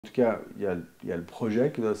En tout cas, il y a le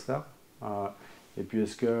projet qui doit se faire. Et puis,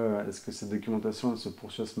 est-ce que cette documentation elle se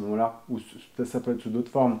poursuit à ce moment-là? Ou peut-être ça peut être sous d'autres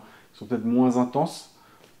formes, qui sont peut-être moins intenses,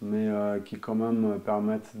 mais qui quand même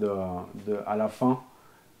permettent à la fin,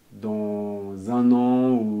 dans un an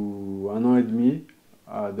ou un an et demi,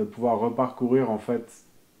 de pouvoir reparcourir en fait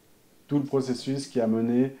tout le processus qui a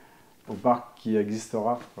mené au parc qui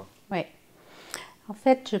existera, quoi. Oui. En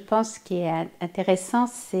fait, je pense qu'il est intéressant,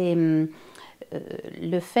 c'est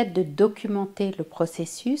le fait de documenter le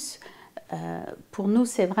processus. Pour nous,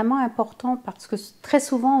 c'est vraiment important parce que très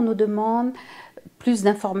souvent, on nous demande plus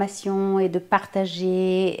d'informations et de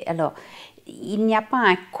partager. Alors, il n'y a pas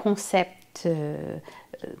un concept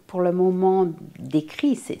pour le moment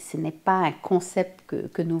décrit, ce n'est pas un concept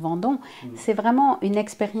que nous vendons, c'est vraiment une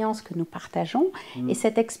expérience que nous partageons. Et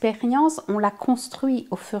cette expérience, on la construit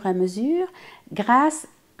au fur et à mesure grâce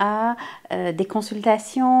à des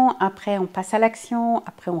consultations, après on passe à l'action,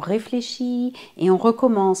 après on réfléchit et on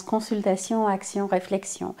recommence, consultation, action,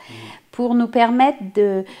 réflexion, pour nous permettre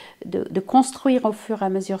de construire au fur et à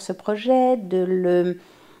mesure ce projet, de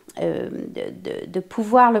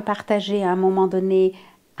pouvoir le partager à un moment donné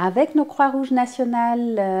avec nos Croix-Rouges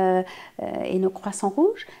nationales et nos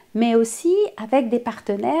Croissants-Rouges, mais aussi avec des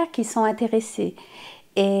partenaires qui sont intéressés.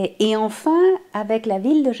 Et enfin, avec la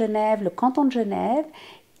ville de Genève, le canton de Genève,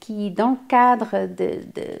 qui, dans le cadre de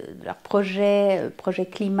leur projet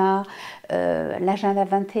climat, l'agenda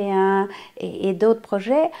 21 et d'autres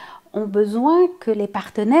projets, ont besoin que les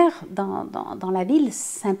partenaires dans la ville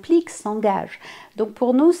s'impliquent, s'engagent. Donc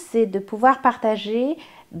pour nous, c'est de pouvoir partager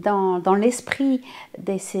dans l'esprit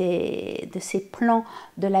de ces plans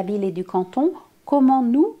de la ville et du canton, comment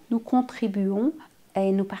nous contribuons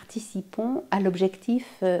et nous participons à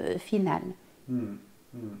l'objectif final. Mmh,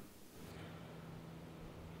 mmh.